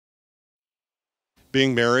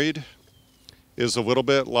Being married is a little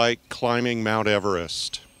bit like climbing Mount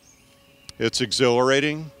Everest. It's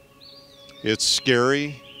exhilarating, it's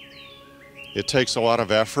scary, it takes a lot of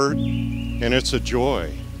effort, and it's a joy.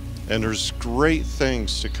 And there's great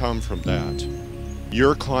things to come from that.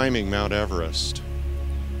 You're climbing Mount Everest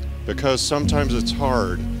because sometimes it's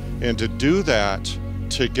hard. And to do that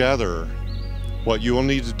together, what you will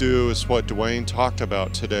need to do is what Dwayne talked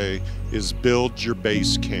about today, is build your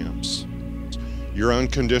base camps. Your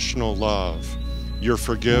unconditional love, your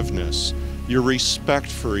forgiveness, your respect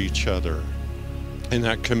for each other, and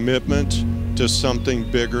that commitment to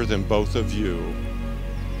something bigger than both of you.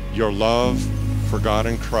 Your love for God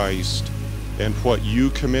and Christ and what you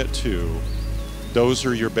commit to, those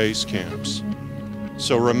are your base camps.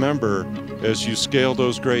 So remember, as you scale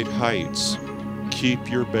those great heights,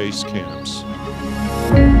 keep your base camps.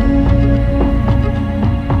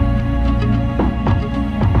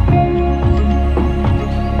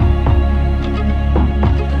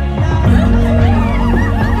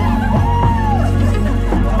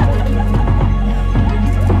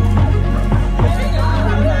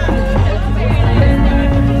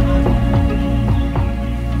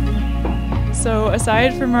 So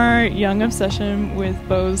aside from our young obsession with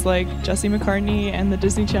bows like Jesse McCartney and the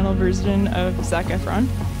Disney Channel version of Zac Efron,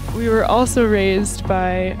 we were also raised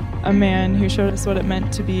by a man who showed us what it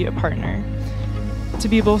meant to be a partner. To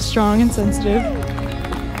be both strong and sensitive,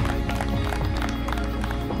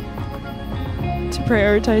 to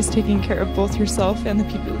prioritize taking care of both yourself and the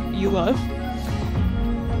people you love,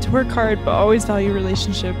 to work hard but always value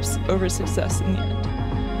relationships over success in the end.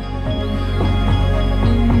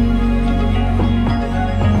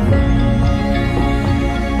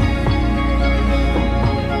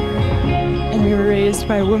 We were raised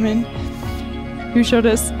by a woman who showed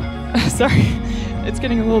us, sorry, it's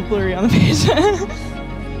getting a little blurry on the page,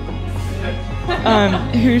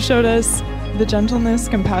 who showed us the gentleness,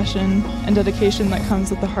 compassion, and dedication that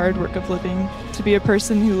comes with the hard work of living, to be a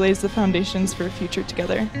person who lays the foundations for a future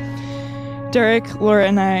together. Derek, Laura,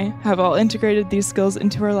 and I have all integrated these skills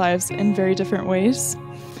into our lives in very different ways,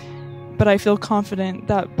 but I feel confident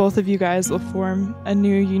that both of you guys will form a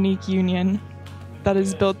new, unique union that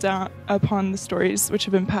is built down upon the stories which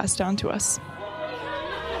have been passed down to us.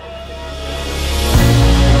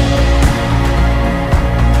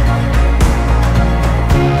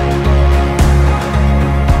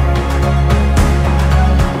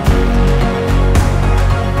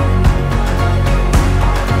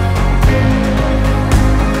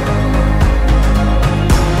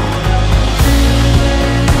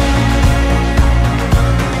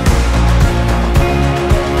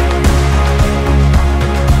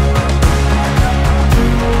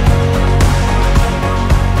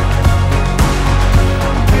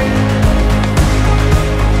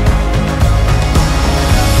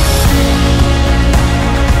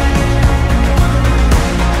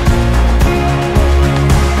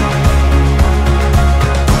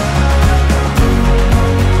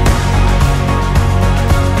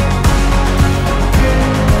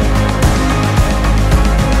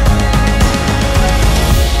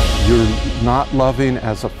 Not loving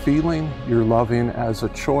as a feeling, you're loving as a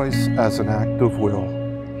choice, as an act of will.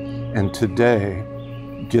 And today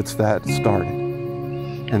gets that started.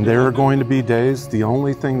 And there are going to be days, the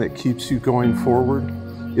only thing that keeps you going forward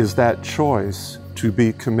is that choice to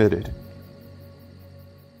be committed.